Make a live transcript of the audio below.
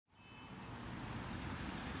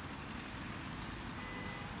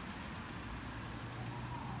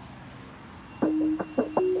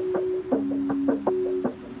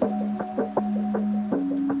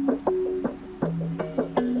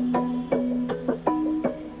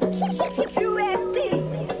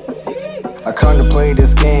come to play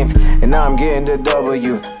this game, and now I'm getting the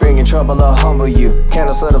W. Bringing trouble, I'll humble you.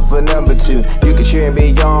 Cannot settle for number 2. You can cheer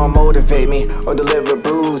me on, motivate me, or deliver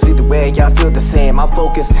booze. Either way, I feel the same. I'm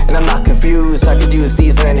focused and I'm not confused. I could use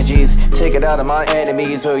these energies, take it out of my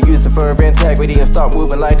enemies, or use it for integrity and start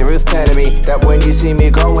moving like there is 10 of me. That when you see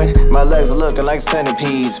me going, my legs are looking like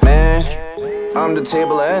centipedes, man. I'm the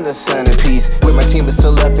table and the centerpiece. With my team, it's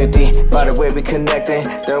still up 50. By the way we connecting,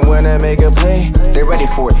 then when I make a play, they're ready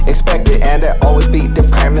for it, expect it, and I always beat the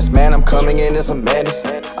premise. Man, I'm coming in as a menace.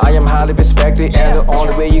 I am highly respected, and the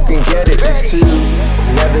only way you can get it is to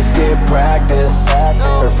never skip practice,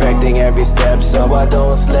 perfecting every step so I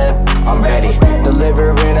don't slip. I'm ready,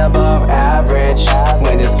 delivering above average.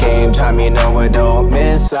 When it's game time, you know I don't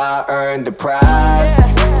miss. I earned the prize.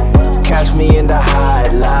 Catch me in the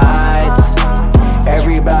highlights.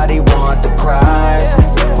 Everybody want the prize,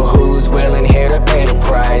 but who's willing here to pay the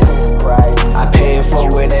price? I pay it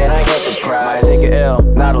forward and I get the prize. Take an L,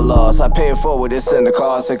 not a loss. I pay it forward, it's in the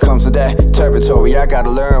cost. It comes to that territory. I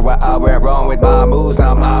gotta learn what I went wrong with my moves.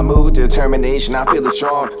 Now my mood, determination, I feel it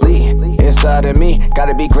strongly inside of me.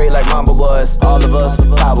 Gotta be great like Mamba was. All of us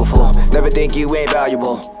powerful. Never think you ain't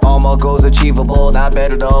valuable. All my goals achievable. Not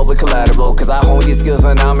better though with collateral, cause I hone these skills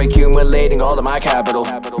and I'm accumulating all of my capital.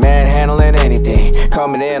 Man, handling anything,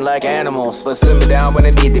 coming in like animals, but simmer down when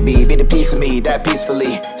I need to be the piece of me that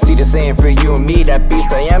peacefully. See the saying for you and me, that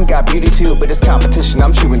beast I am got beauty too, but it's competition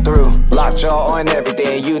I'm chewing through. Lockjaw on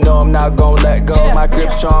everything, you know I'm not gonna let go. My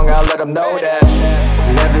grip's strong, I'll let them know that.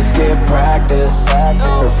 Never skip practice,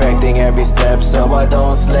 perfecting every step so I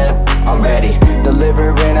don't slip. I'm ready,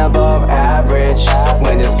 delivering above average.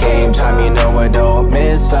 When it's game time, you know I don't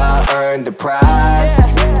miss. I earned the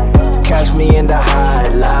prize. Catch me in the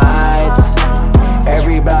highlights.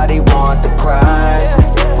 Everybody want the prize.